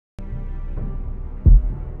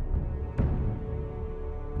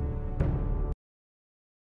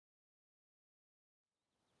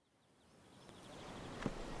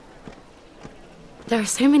There are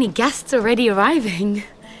so many guests already arriving.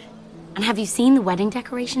 And have you seen the wedding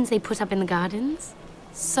decorations they put up in the gardens?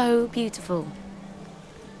 So beautiful.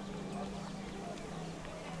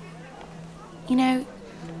 You know,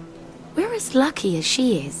 we're as lucky as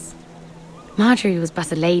she is. Marjorie was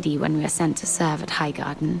but a lady when we were sent to serve at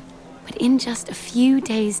Highgarden. But in just a few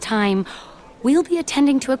days' time, we'll be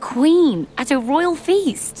attending to a queen at a royal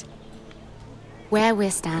feast. Where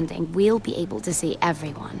we're standing, we'll be able to see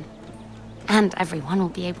everyone. And everyone will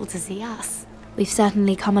be able to see us. We've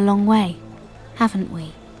certainly come a long way, haven't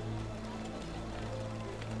we?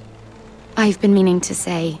 I've been meaning to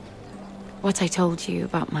say what I told you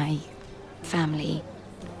about my family.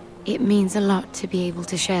 It means a lot to be able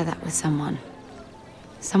to share that with someone.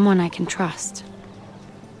 Someone I can trust.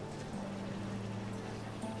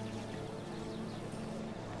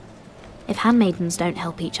 If handmaidens don't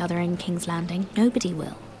help each other in King's Landing, nobody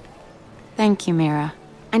will. Thank you, Mira.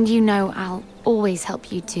 And you know I'll always help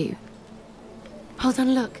you too. Hold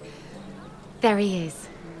on, look. There he is.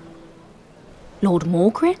 Lord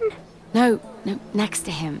Morgrin? No, next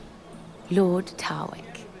to him. Lord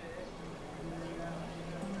Tarwick.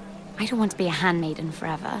 I don't want to be a handmaiden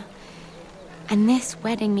forever. And this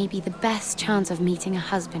wedding may be the best chance of meeting a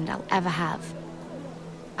husband I'll ever have.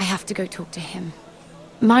 I have to go talk to him.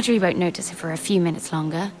 Marjorie won't notice it for a few minutes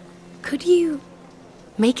longer. Could you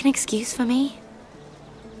make an excuse for me?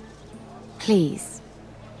 Please.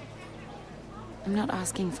 I'm not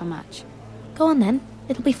asking for much. Go on then,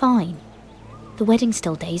 it'll be fine. The wedding's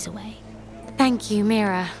still days away. Thank you,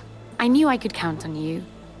 Mira. I knew I could count on you.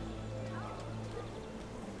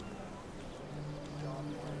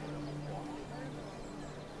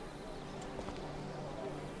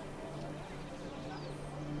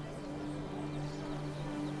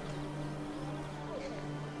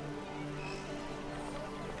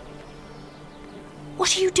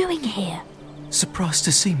 What are you doing here? Surprised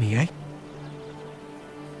to see me, eh?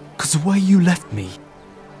 'Cause the way you left me,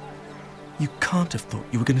 you can't have thought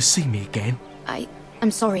you were going to see me again.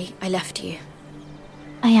 I'm sorry I left you.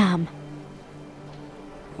 I am.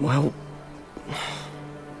 Well,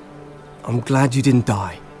 I'm glad you didn't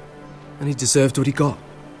die. And he deserved what he got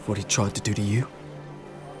for what he tried to do to you.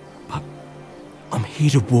 But I'm here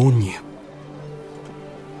to warn you.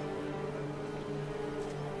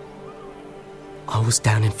 I was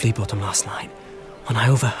down in Fleabottom last night when I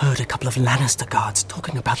overheard a couple of Lannister guards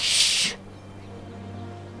talking about... Shh!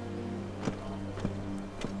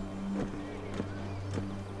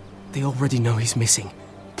 They already know he's missing,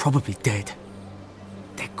 probably dead.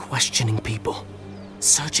 They're questioning people,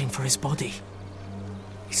 searching for his body.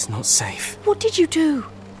 He's not safe. What did you do?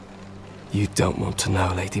 You don't want to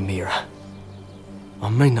know, Lady Mira. I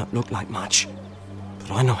may not look like much,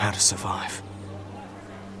 but I know how to survive.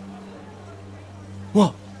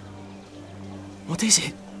 What? What is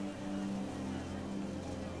it?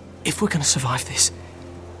 If we're gonna survive this,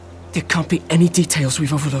 there can't be any details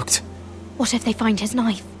we've overlooked. What if they find his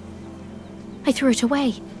knife? I threw it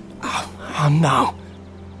away. Oh no.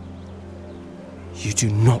 You do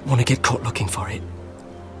not want to get caught looking for it.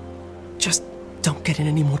 Just don't get in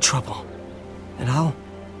any more trouble. And I'll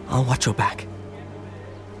watch your back.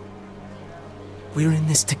 We're in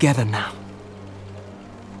this together now.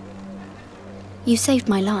 You saved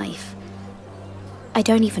my life. I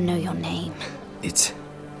don't even know your name. It's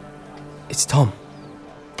Tom.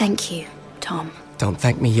 Thank you, Tom. Don't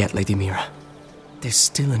thank me yet, Lady Mira. There's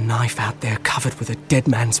still a knife out there covered with a dead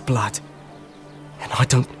man's blood. And I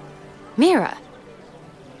don't... Mira!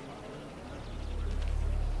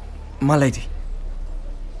 My lady.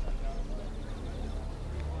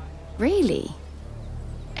 Really?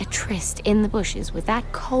 A tryst in the bushes with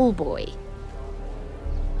that Cole boy?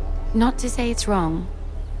 Not to say it's wrong,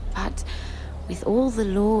 but with all the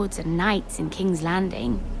lords and knights in King's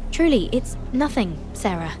Landing... Truly, it's nothing,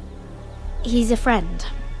 Sarah. He's a friend.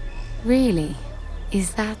 Really?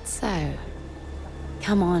 Is that so?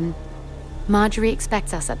 Come on. Marjorie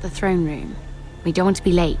expects us at the throne room. We don't want to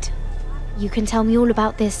be late. You can tell me all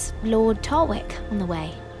about this Lord Tarwick on the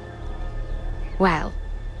way. Well,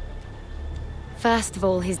 first of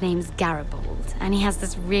all, his name's Garibold, and he has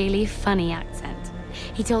this really funny accent.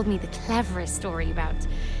 He told me the cleverest story about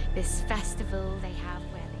this festival they have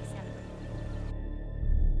where they celebrate.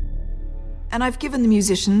 And I've given the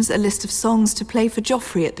musicians a list of songs to play for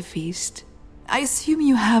Joffrey at the feast. I assume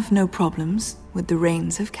you have no problems with the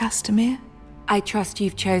Rains of Castamere? I trust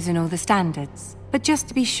you've chosen all the standards. But just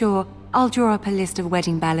to be sure, I'll draw up a list of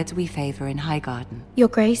wedding ballads we favour in Highgarden. Your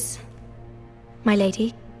Grace, my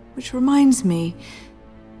lady. Which reminds me,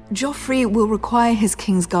 Joffrey will require his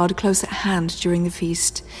Kingsguard close at hand during the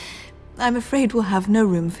feast. I'm afraid we'll have no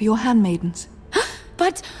room for your handmaidens.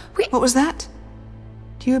 but we... What was that?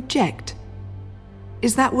 Do you object?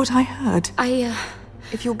 Is that what I heard?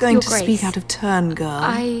 If you're going Your to Grace, speak out of turn, girl,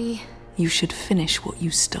 I... you should finish what you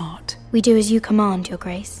start. We do as you command, Your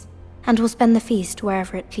Grace, and will spend the feast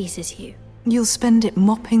wherever it pleases you. You'll spend it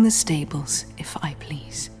mopping the stables, if I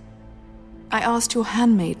please. I asked your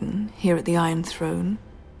handmaiden here at the Iron Throne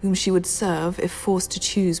whom she would serve if forced to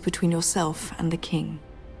choose between yourself and the king.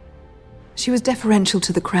 She was deferential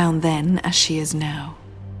to the crown then, as she is now.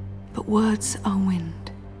 But words are wind.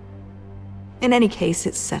 In any case,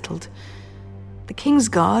 it's settled. The King's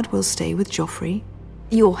Guard will stay with Joffrey.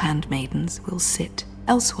 Your handmaidens will sit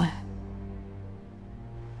elsewhere.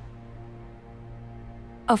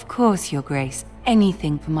 Of course, Your Grace.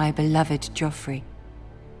 Anything for my beloved Joffrey.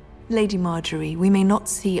 Lady Margaery, we may not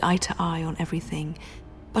see eye to eye on everything,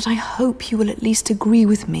 but I hope you will at least agree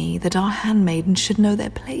with me that our handmaidens should know their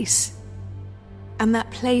place. And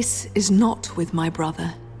that place is not with my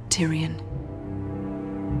brother, Tyrion.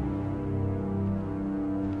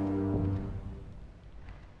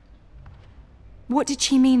 What did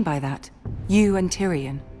she mean by that? You and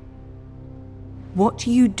Tyrion? What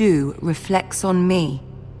you do reflects on me.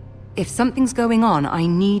 If something's going on, I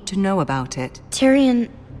need to know about it. Tyrion...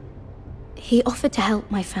 he offered to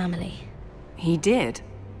help my family. He did?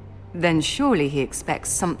 Then surely he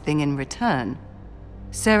expects something in return.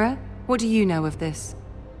 Sarah, what do you know of this?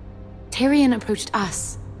 Tyrion approached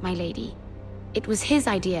us, my lady. It was his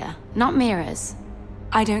idea, not Mira's.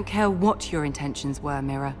 I don't care what your intentions were,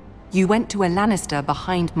 Mira. You went to a Lannister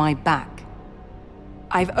behind my back.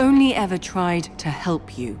 I've only ever tried to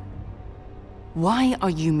help you. Why are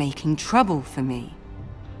you making trouble for me?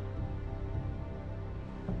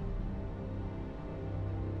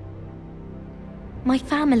 My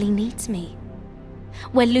family needs me.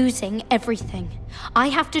 We're losing everything. I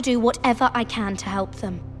have to do whatever I can to help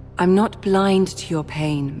them. I'm not blind to your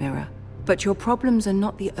pain, Mira. But your problems are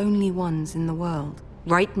not the only ones in the world.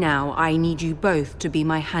 Right now, I need you both to be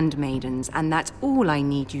my handmaidens, and that's all I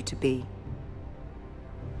need you to be.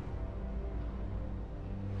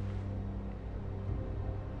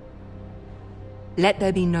 Let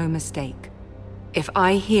there be no mistake. If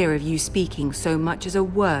I hear of you speaking so much as a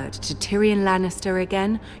word to Tyrion Lannister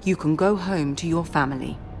again, you can go home to your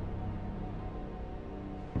family.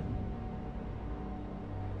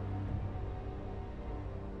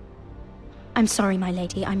 I'm sorry, my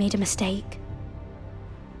lady. I made a mistake.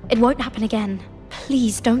 It won't happen again.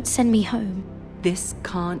 Please don't send me home. This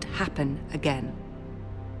can't happen again.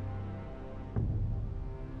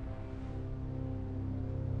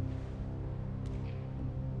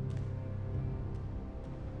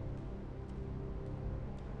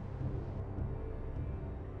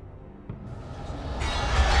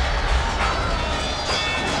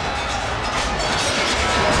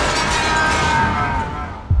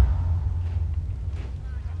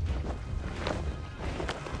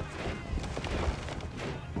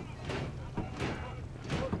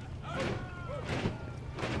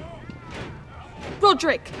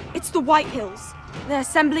 Roderick, it's the Whitehills. They're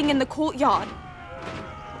assembling in the courtyard.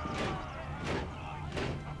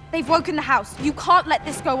 They've woken the house. You can't let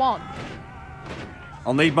this go on.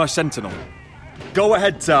 I'll need my sentinel. Go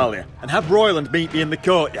ahead, Talia, and have Royland meet me in the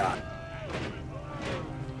courtyard.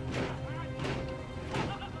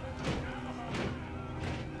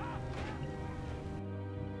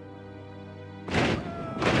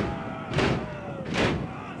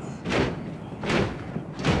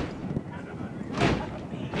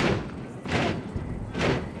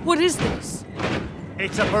 What is this?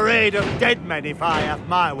 It's a parade of dead men if I have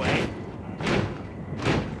my way.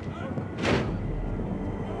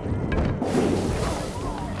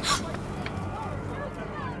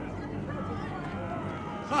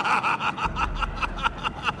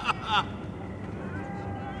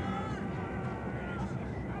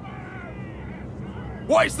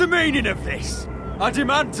 What is the meaning of this? I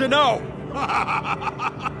demand to know!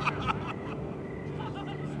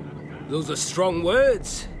 Those are strong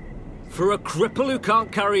words. For a cripple who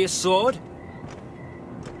can't carry a sword?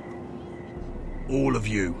 All of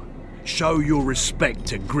you, show your respect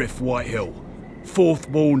to Griff Whitehill,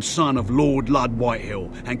 fourth-born son of Lord Ludd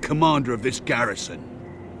Whitehill and commander of this garrison.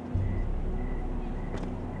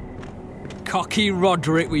 Cocky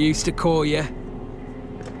Roderick, we used to call you.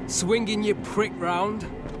 Swinging your prick round,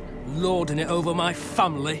 lording it over my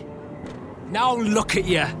family. Now look at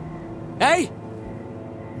you, eh?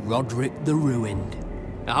 Roderick the Ruined.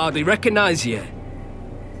 I hardly recognise you.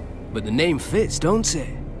 But the name fits, don't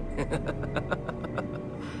it?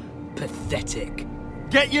 Pathetic.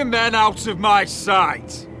 Get your men out of my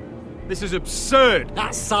sight! This is absurd!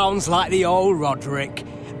 That sounds like the old Roderick.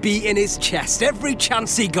 beating his chest every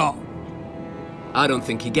chance he got. I don't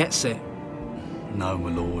think he gets it. No, my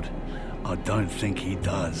lord. I don't think he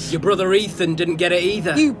does. Your brother Ethan didn't get it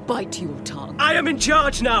either. You bite your tongue. I am in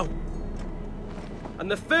charge now! And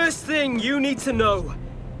the first thing you need to know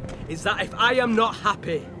is that if I am not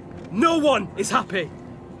happy, no one is happy.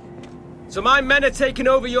 So my men are taking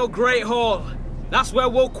over your Great Hall. That's where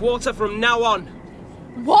we'll quarter from now on.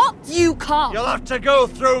 What? You can't! You'll have to go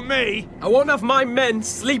through me! I won't have my men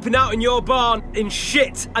sleeping out in your barn in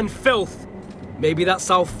shit and filth. Maybe that's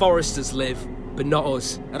how foresters live, but not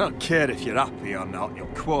us. I don't care if you're happy or not, you'll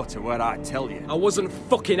quarter where I tell you. I wasn't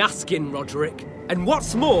fucking asking, Roderick. And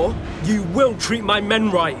what's more, you will treat my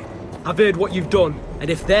men right. I've heard what you've done, and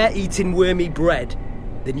if they're eating wormy bread,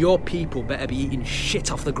 then your people better be eating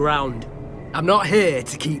shit off the ground. I'm not here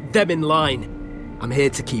to keep them in line. I'm here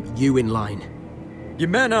to keep you in line. Your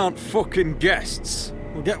men aren't fucking guests.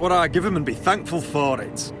 We'll get what I give them and be thankful for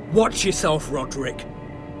it. Watch yourself, Roderick.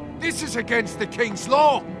 This is against the King's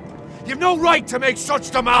law. You've no right to make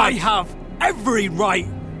such demands. I have every right.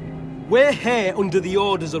 We're here under the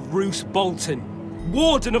orders of Roose Bolton,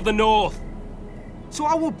 Warden of the North. So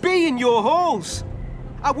I will be in your halls.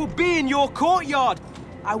 I will be in your courtyard.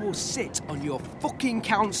 I will sit on your fucking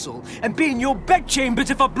council and be in your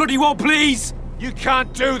bedchambers if I bloody well please. You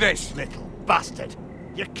can't do this, Little bastard.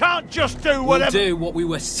 You can't just do whatever... We'll do what we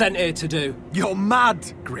were sent here to do. You're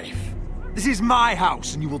mad, Griff. This is my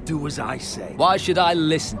house and you will do as I say. Why should I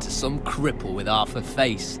listen to some cripple with half a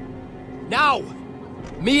face? Now,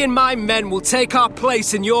 me and my men will take our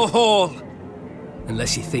place in your hall.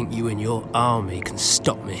 Unless you think you and your army can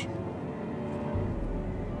stop me.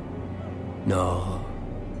 No,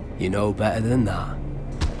 you know better than that.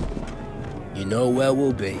 You know where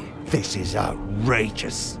we'll be. This is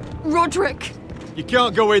outrageous. Roderick! You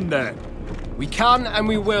can't go in there. We can and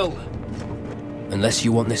we will. Unless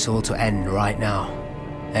you want this all to end right now,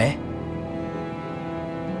 eh?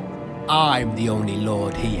 I'm the only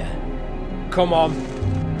lord here. Come on.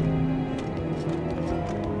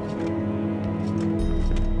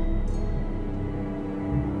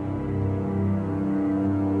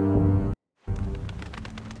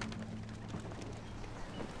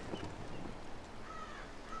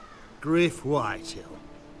 Griff Whitehill.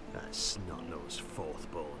 That snot-nosed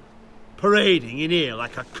fourth-born. Parading in here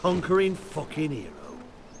like a conquering fucking hero.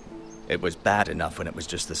 It was bad enough when it was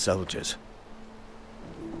just the soldiers.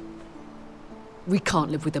 We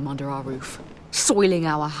can't live with them under our roof, soiling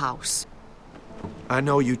our house. I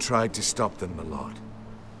know you tried to stop them, my lord.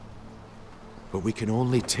 But we can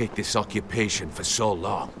only take this occupation for so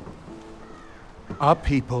long. Our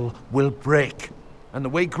people will break. And the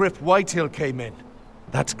way Griff Whitehill came in,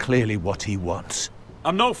 that's clearly what he wants.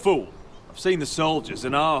 I'm no fool. I've seen the soldiers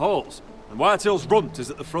in our halls, and Whitehill's runt is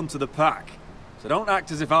at the front of the pack. So don't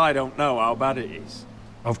act as if I don't know how bad it is.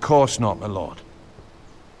 Of course not, my lord.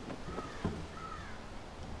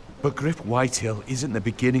 But Griff Whitehill isn't the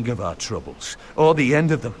beginning of our troubles, or the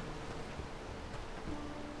end of them.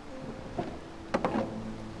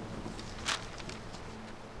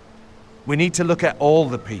 We need to look at all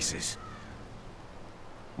the pieces.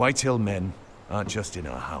 Whitehill men aren't just in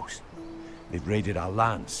our house. They've raided our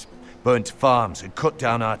lands, burnt farms, and cut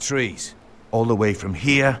down our trees. All the way from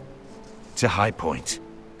here to High Point.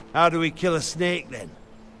 How do we kill a snake, then?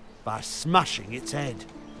 By smashing its head.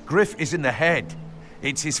 Griff isn't the head.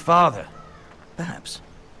 It's his father. Perhaps.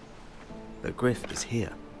 But Griff is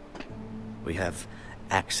here. We have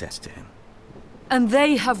access to him. And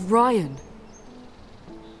they have Ryan.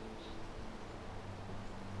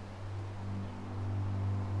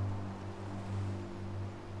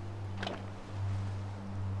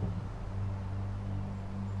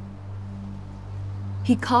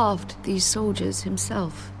 He carved these soldiers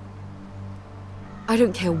himself. I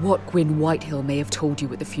don't care what Gwyn Whitehill may have told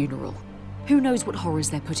you at the funeral. Who knows what horrors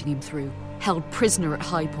they're putting him through, held prisoner at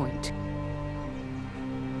High Point.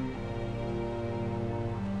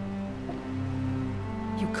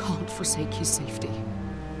 You can't forsake his safety.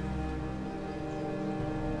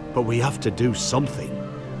 But we have to do something.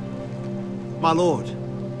 My lord,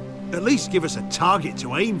 at least give us a target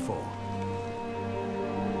to aim for.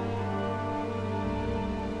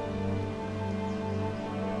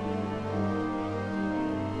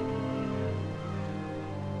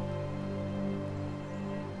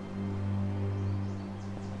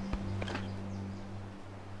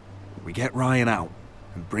 We get Ryan out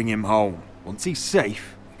and bring him home. Once he's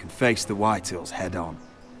safe, we can face the Whitehills head on.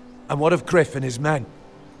 And what of Griff and his men?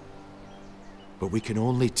 But we can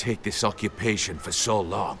only take this occupation for so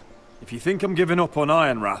long. If you think I'm giving up on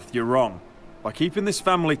Ironrath, you're wrong. By keeping this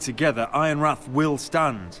family together, Ironrath will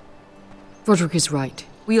stand. Roderick is right.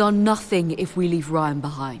 We are nothing if we leave Ryan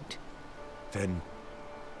behind. Then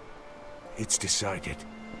it's decided.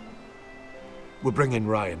 We're bringing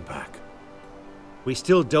Ryan back. We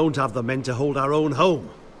still don't have the men to hold our own home,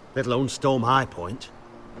 let alone storm High Point.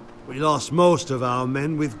 We lost most of our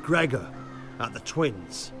men with Gregor at the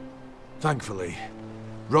Twins. Thankfully,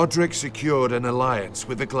 Roderick secured an alliance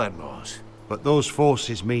with the Glenmores. But those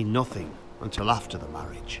forces mean nothing until after the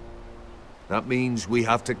marriage. That means we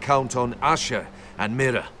have to count on Asher and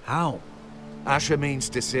Mira. How? Asher means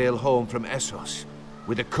to sail home from Essos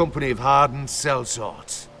with a company of hardened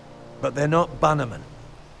sellswords. But they're not bannermen.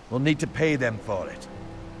 We'll need to pay them for it.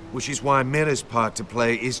 Which is why Mira's part to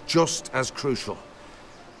play is just as crucial.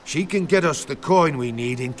 She can get us the coin we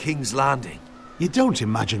need in King's Landing. You don't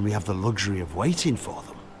imagine we have the luxury of waiting for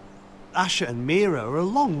them? Asher and Mira are a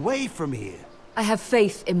long way from here. I have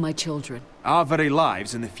faith in my children. Our very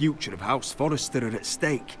lives and the future of House Forrester are at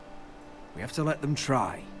stake. We have to let them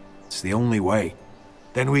try. It's the only way.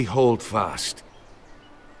 Then we hold fast.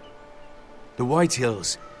 The White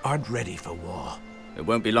Hills aren't ready for war. It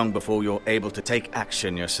won't be long before you're able to take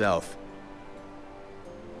action yourself.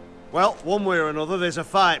 Well, one way or another, there's a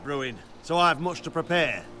fight brewing, so I have much to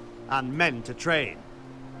prepare, and men to train.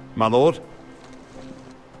 My lord?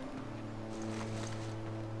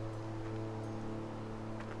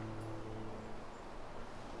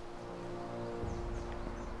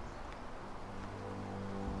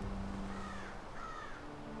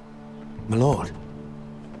 My lord,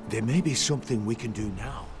 there may be something we can do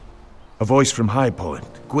now. A voice from High Point,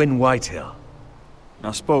 Gwyn Whitehill.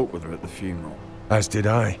 I spoke with her at the funeral. As did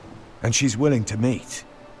I. And she's willing to meet.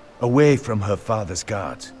 Away from her father's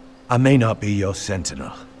guards. I may not be your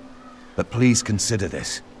sentinel. But please consider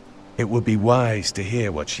this. It would be wise to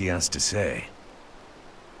hear what she has to say.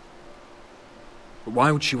 But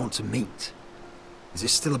why would she want to meet? Is it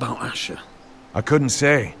still about Asher? I couldn't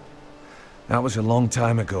say. That was a long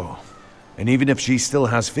time ago. And even if she still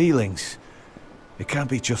has feelings, it can't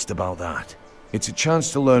be just about that. It's a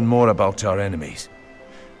chance to learn more about our enemies.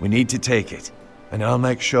 We need to take it, and I'll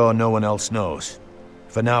make sure no one else knows.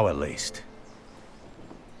 For now, at least.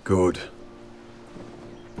 Good.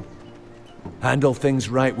 Handle things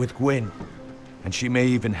right with Gwyn, and she may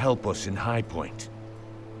even help us in High Point.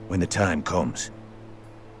 When the time comes.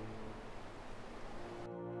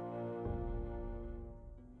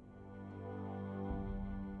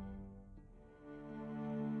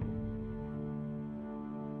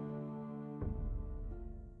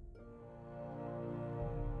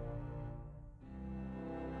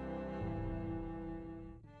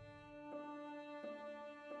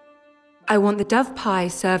 I want the dove pie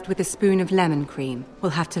served with a spoon of lemon cream.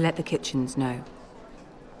 We'll have to let the kitchens know.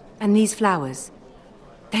 And these flowers,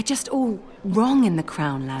 they're just all wrong in the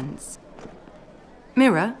Crown Lands.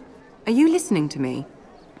 Mira, are you listening to me?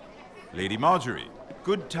 Lady Marjorie,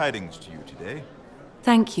 good tidings to you today.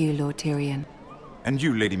 Thank you, Lord Tyrion. And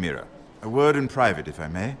you, Lady Mira, a word in private, if I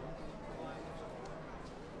may.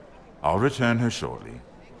 I'll return her shortly.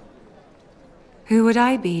 Who would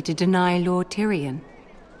I be to deny Lord Tyrion?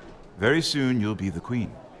 Very soon you'll be the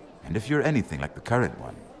queen. And if you're anything like the current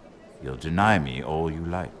one, you'll deny me all you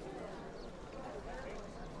like.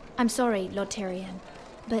 I'm sorry, Lord Tyrion,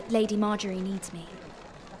 but Lady Marjorie needs me.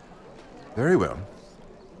 Very well.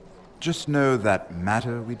 Just know that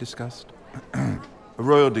matter we discussed? A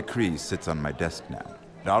royal decree sits on my desk now,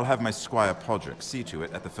 and I'll have my squire Podrick see to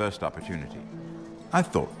it at the first opportunity. I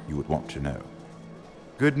thought you would want to know.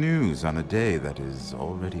 Good news on a day that is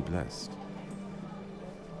already blessed.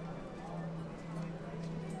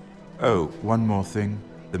 Oh, one more thing.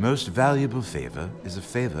 The most valuable favor is a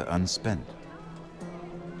favor unspent.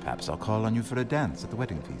 Perhaps I'll call on you for a dance at the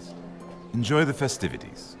wedding feast. Enjoy the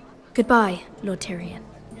festivities. Goodbye, Lord Tyrion.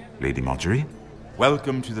 Lady Marjorie,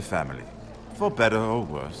 welcome to the family. For better or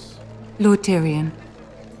worse. Lord Tyrion.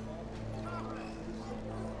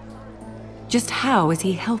 Just how is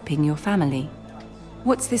he helping your family?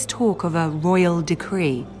 What's this talk of a royal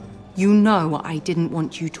decree? You know I didn't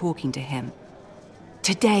want you talking to him.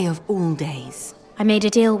 Today of all days. I made a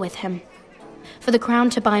deal with him. For the crown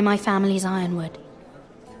to buy my family's ironwood.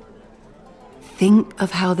 Think of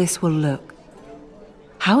how this will look.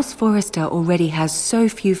 House Forrester already has so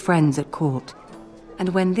few friends at court. And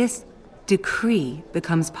when this decree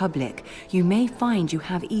becomes public, you may find you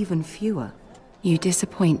have even fewer. You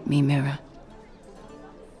disappoint me, Mira.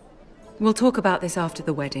 We'll talk about this after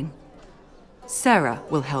the wedding. Sarah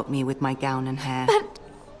will help me with my gown and hair. But...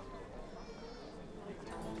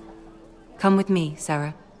 Come with me,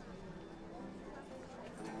 Sarah.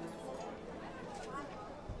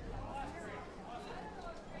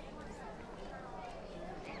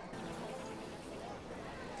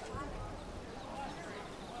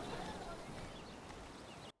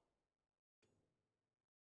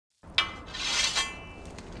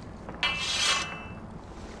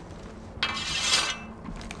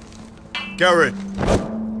 Garrett!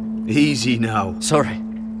 Easy now. Sorry.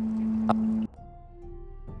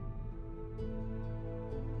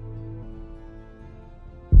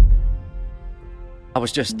 I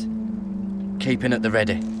was just keeping at the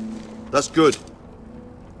ready. That's good.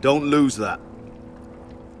 Don't lose that.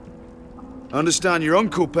 I understand your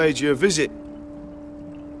uncle paid you a visit.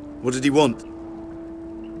 What did he want?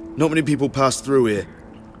 Not many people pass through here.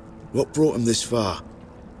 What brought him this far?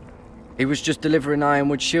 He was just delivering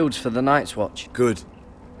Ironwood shields for the Night's Watch. Good.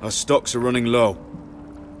 Our stocks are running low.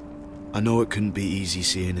 I know it couldn't be easy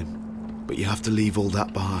seeing him, but you have to leave all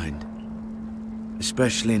that behind.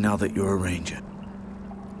 Especially now that you're a ranger.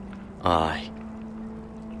 Aye.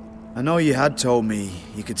 I know you had told me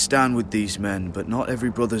you could stand with these men, but not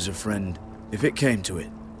every brother's a friend, if it came to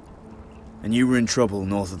it. And you were in trouble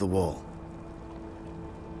north of the wall.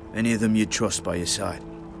 Any of them you'd trust by your side.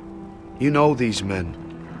 You know these men.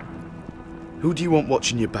 Who do you want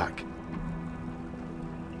watching your back?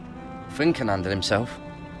 Finn can handle himself.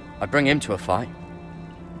 I'd bring him to a fight.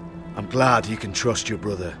 I'm glad you can trust your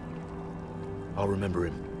brother. I'll remember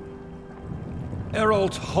him. Errol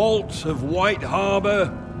Holt of White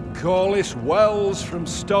Harbour, Corliss Wells from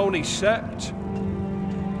Stony Sept.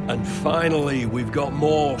 And finally, we've got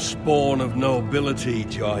more spawn of nobility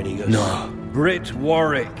joining us. No. Britt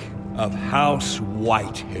Warwick of House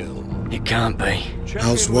Whitehill. It can't be.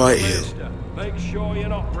 House Whitehill. Make sure you're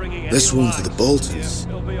not bringing This any one for the lights. Boltons.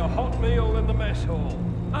 There'll be a hot meal in the mess hall.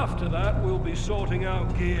 After that, we'll be sorting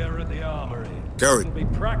out gear at the armory. Garrett. There'll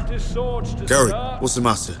be practice swords to Garrett, start. what's the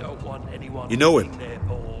matter? Don't want anyone You know him? licking their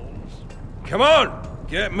balls. Come on,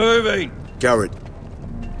 get moving. Garrett.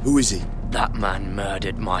 Who is he? That man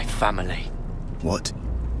murdered my family. What?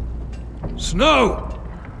 Snow!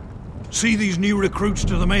 See these new recruits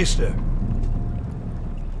to the Maester?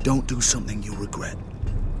 Don't do something you'll regret.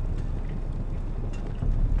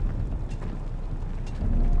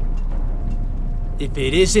 If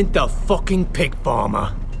it isn't the fucking pig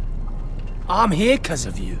farmer. I'm here 'cause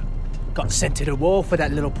of you. Got sent to the wall for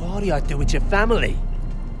that little party I threw with your family.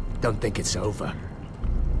 Don't think it's over.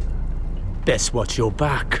 Best watch your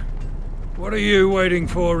back. What are you waiting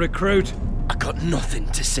for, recruit? I got nothing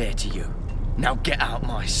to say to you. Now get out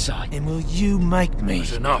my sight. And will you make me?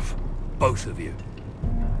 That's enough, both of you.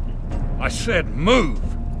 I said move!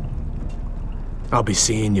 I'll be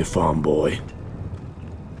seeing you, farm boy.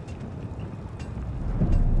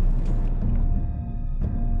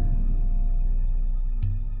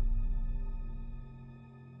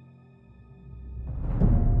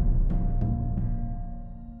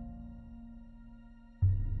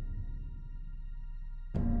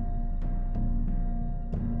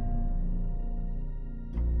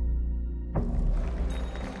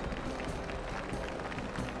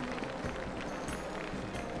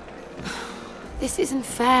 This isn't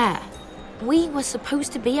fair. We were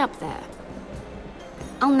supposed to be up there.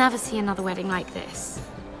 I'll never see another wedding like this.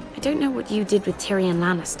 I don't know what you did with Tyrion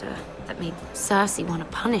Lannister that made Cersei want to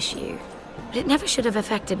punish you, but it never should have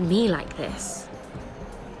affected me like this.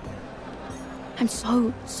 I'm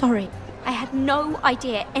so sorry. I had no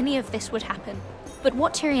idea any of this would happen. But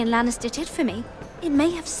what Tyrion Lannister did for me, it may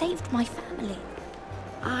have saved my family.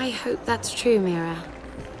 I hope that's true, Mira.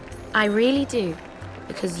 I really do.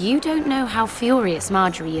 Because you don't know how furious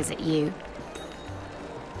Marjorie is at you.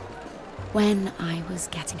 When I was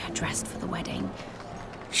getting her dressed for the wedding,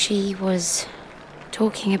 she was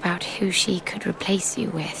talking about who she could replace you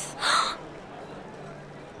with.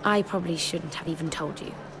 I probably shouldn't have even told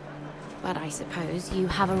you. But I suppose you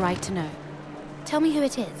have a right to know. Tell me who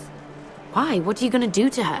it is. Why? What are you gonna do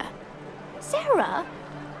to her? Sarah?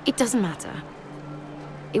 It doesn't matter.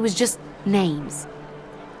 It was just names.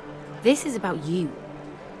 This is about you.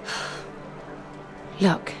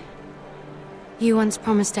 Look, you once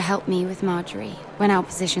promised to help me with Marjorie when our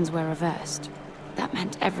positions were reversed. That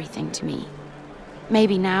meant everything to me.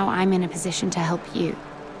 Maybe now I'm in a position to help you.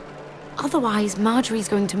 Otherwise, Marjorie's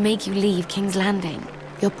going to make you leave King's Landing.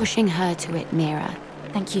 You're pushing her to it, Mira.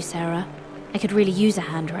 Thank you, Sarah. I could really use a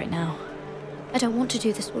hand right now. I don't want to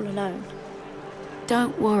do this all alone.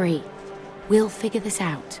 Don't worry. We'll figure this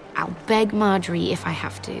out. I'll beg Marjorie if I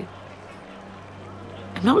have to.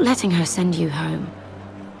 I'm not letting her send you home.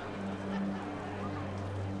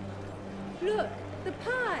 Look, the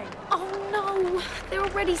pie! Oh no! They're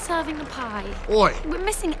already serving the pie. Oi! We're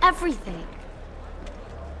missing everything.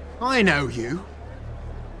 I know you.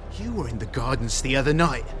 You were in the gardens the other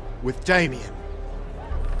night with Damien.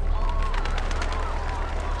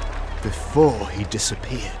 Before he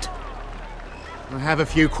disappeared. I have a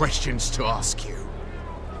few questions to ask you.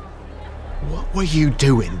 What were you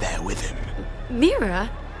doing there with him? Mira?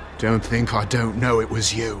 Don't think I don't know it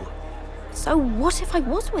was you. So what if I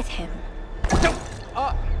was with him?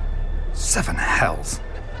 Seven hells.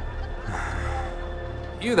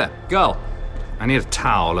 You there, girl. I need a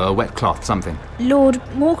towel or a wet cloth, something. Lord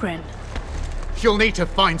Morgren. You'll need to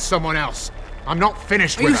find someone else. I'm not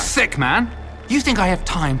finished Are with you her. sick, man? You think I have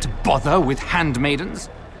time to bother with handmaidens?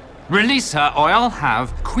 Release her, or I'll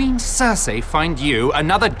have Queen Cersei find you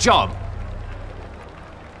another job.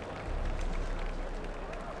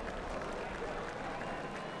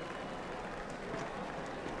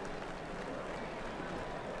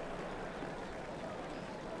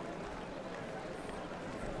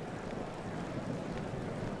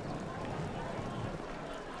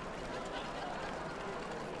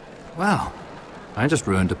 Well, I just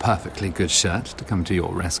ruined a perfectly good shirt to come to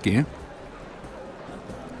your rescue.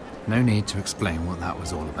 No need to explain what that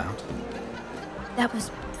was all about. That was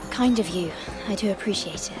kind of you. I do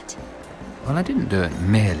appreciate it. Well, I didn't do it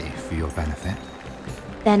merely for your benefit.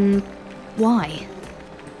 Then why?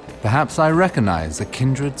 Perhaps I recognize a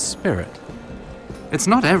kindred spirit. It's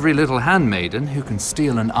not every little handmaiden who can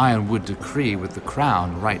steal an ironwood decree with the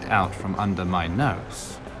crown right out from under my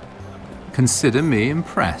nose. Consider me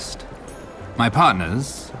impressed. My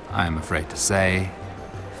partners, I am afraid to say,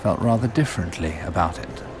 felt rather differently about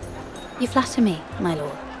it. You flatter me, my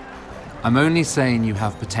lord. I'm only saying you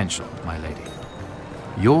have potential, my lady.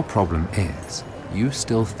 Your problem is, you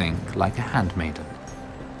still think like a handmaiden.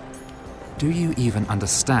 Do you even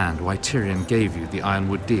understand why Tyrion gave you the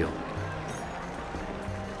Ironwood deal?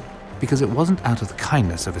 Because it wasn't out of the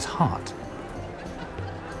kindness of his heart.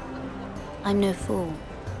 I'm no fool.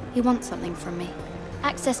 He wants something from me.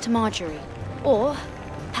 Access to Marjorie. Or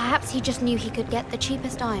perhaps he just knew he could get the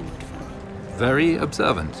cheapest ironwood from me. Very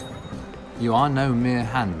observant. You are no mere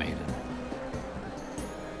handmaiden.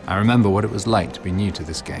 I remember what it was like to be new to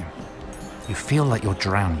this game. You feel like you're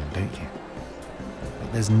drowning, don't you?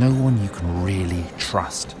 But there's no one you can really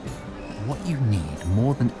trust. What you need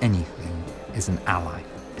more than anything is an ally.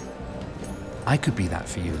 I could be that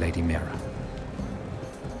for you, Lady Mira.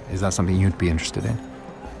 Is that something you'd be interested in?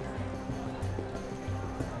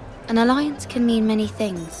 An alliance can mean many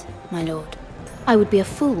things, my lord. I would be a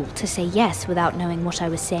fool to say yes without knowing what I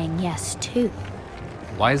was saying yes to.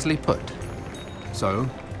 Wisely put. So,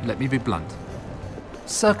 let me be blunt.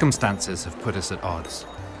 Circumstances have put us at odds.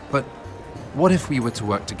 But what if we were to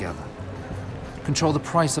work together? Control the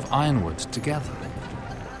price of ironwood together?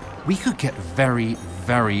 We could get very,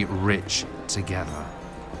 very rich together.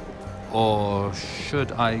 Or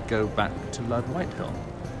should I go back to Lord Whitehill,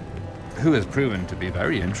 who has proven to be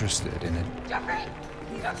very interested in it? Joffrey!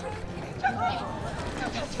 Joffrey!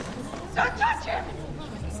 Don't touch him!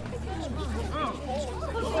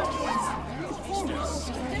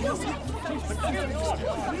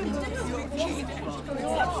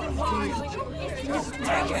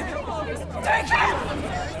 Take him! Take him!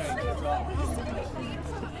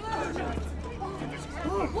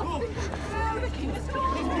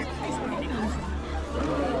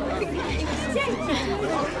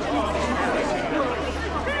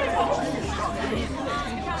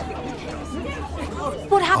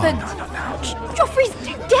 What happened? Oh, no. Joffrey's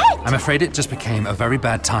dead! I'm afraid it just became a very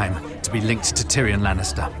bad time to be linked to Tyrion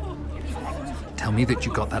Lannister. Tell me that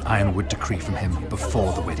you got that Ironwood decree from him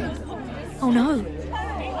before the wedding. Oh no.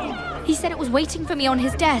 He said it was waiting for me on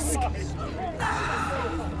his desk.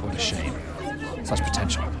 What a shame. Such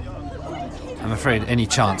potential. I'm afraid any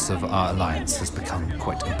chance of our alliance has become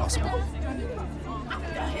quite impossible.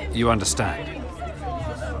 You understand?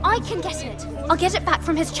 I can get it. I'll get it back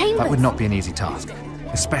from his chambers. That would not be an easy task,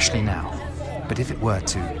 especially now. But if it were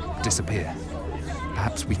to disappear,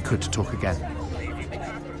 perhaps we could talk again.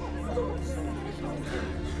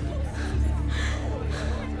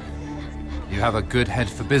 You have a good head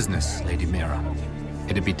for business, Lady Mira.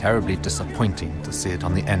 It'd be terribly disappointing to see it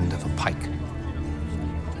on the end of a pike.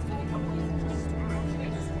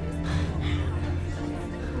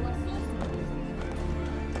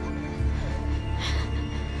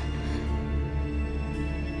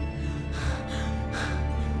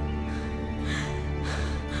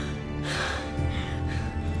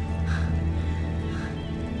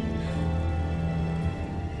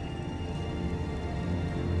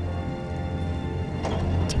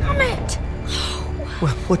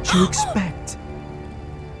 Well, what do you expect?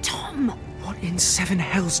 Tom! What in seven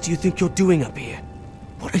hells do you think you're doing up here?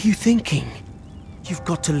 What are you thinking? You've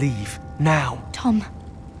got to leave, now. Tom,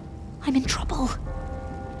 I'm in trouble.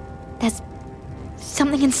 There's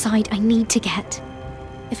something inside I need to get.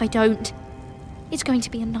 If I don't, it's going to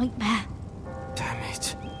be a nightmare. Damn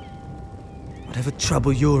it. Whatever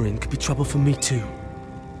trouble you're in could be trouble for me too.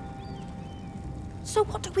 So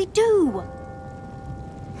what do we do?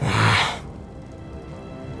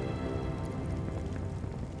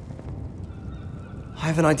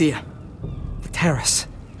 have an idea. The terrace.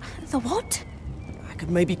 The what? I could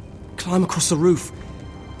maybe climb across the roof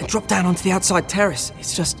and drop down onto the outside terrace.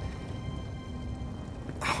 It's just...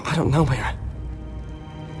 I don't know, Mira.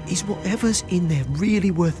 Is whatever's in there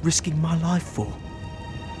really worth risking my life for?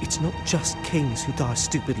 It's not just kings who die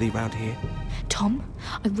stupidly round here. Tom,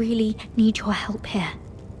 I really need your help here.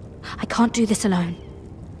 I can't do this alone.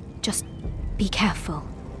 Just be careful.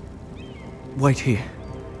 Wait here.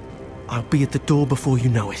 I'll be at the door before you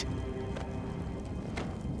know it.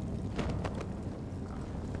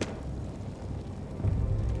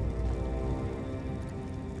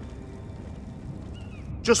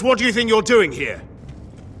 Just what do you think you're doing here?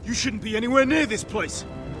 You shouldn't be anywhere near this place.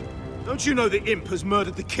 Don't you know the imp has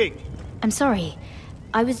murdered the king? I'm sorry.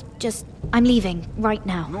 I'm leaving right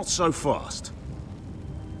now. Not so fast.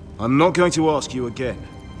 I'm not going to ask you again.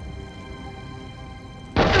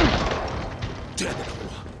 Damn it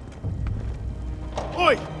all.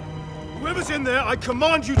 Oi! Whoever's in there, I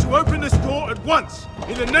command you to open this door at once,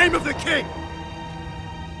 in the name of the king!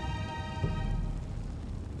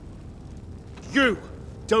 You!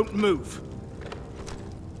 Don't move.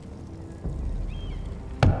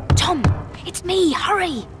 Tom! It's me!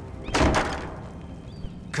 Hurry!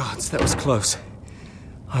 Gods, that was close.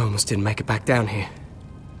 I almost didn't make it back down here.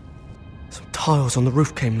 Some tiles on the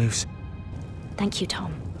roof came loose. Thank you,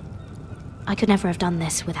 Tom. I could never have done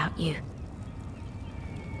this without you.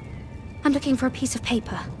 I'm looking for a piece of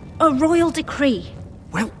paper. A royal decree.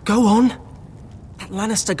 Well, go on. That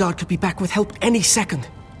Lannister guard could be back with help any second.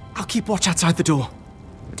 I'll keep watch outside the door.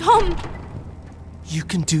 Tom! You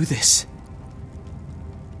can do this.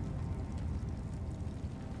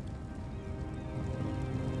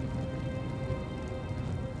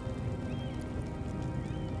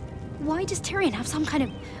 Why does Tyrion have some kind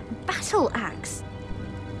of battle axe?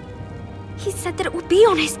 He said that it would be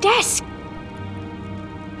on his desk.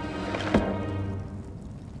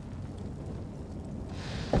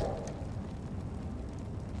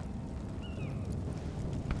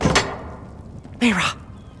 Mira,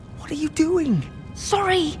 what are you doing?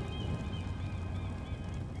 Sorry.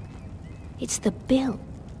 It's the bill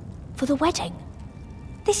for the wedding.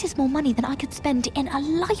 This is more money than I could spend in a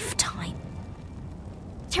lifetime.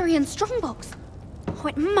 Tyrion's strongbox. Oh,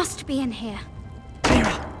 it must be in here.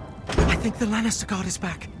 Mira, I think the Lannister guard is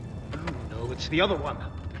back. No, it's the other one.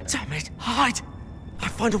 Damn it, hide! I'll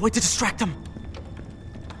find a way to distract them.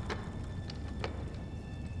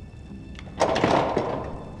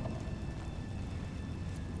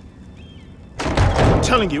 I'm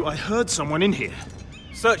telling you, I heard someone in here.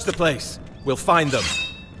 Search the place. We'll find them.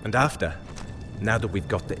 And after, now that we've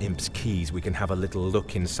got the imp's keys, we can have a little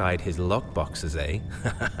look inside his lockboxes, eh?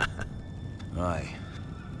 Aye.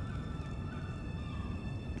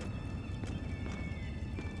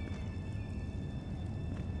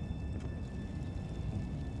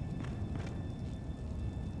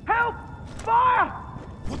 Help! Fire!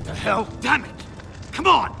 What the hell? Damn it! Come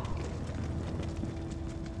on!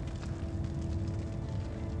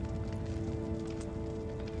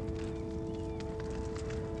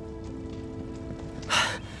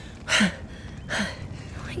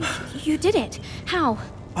 You did it. How?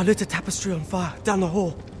 I lit a tapestry on fire down the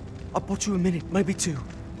hall. I bought you a minute, maybe two.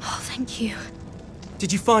 Oh, thank you.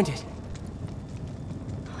 Did you find it?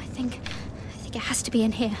 Oh, I think it has to be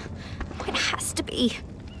in here. Oh, it has to be.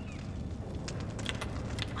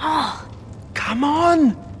 Oh. Come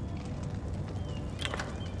on!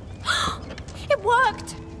 It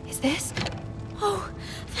worked! Is this? Oh,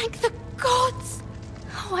 thank the gods!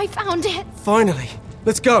 Oh, I found it! Finally!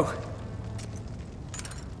 Let's go!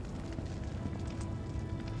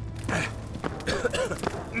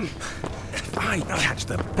 If I catch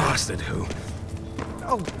the bastard who...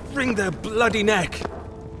 I'll wring their bloody neck!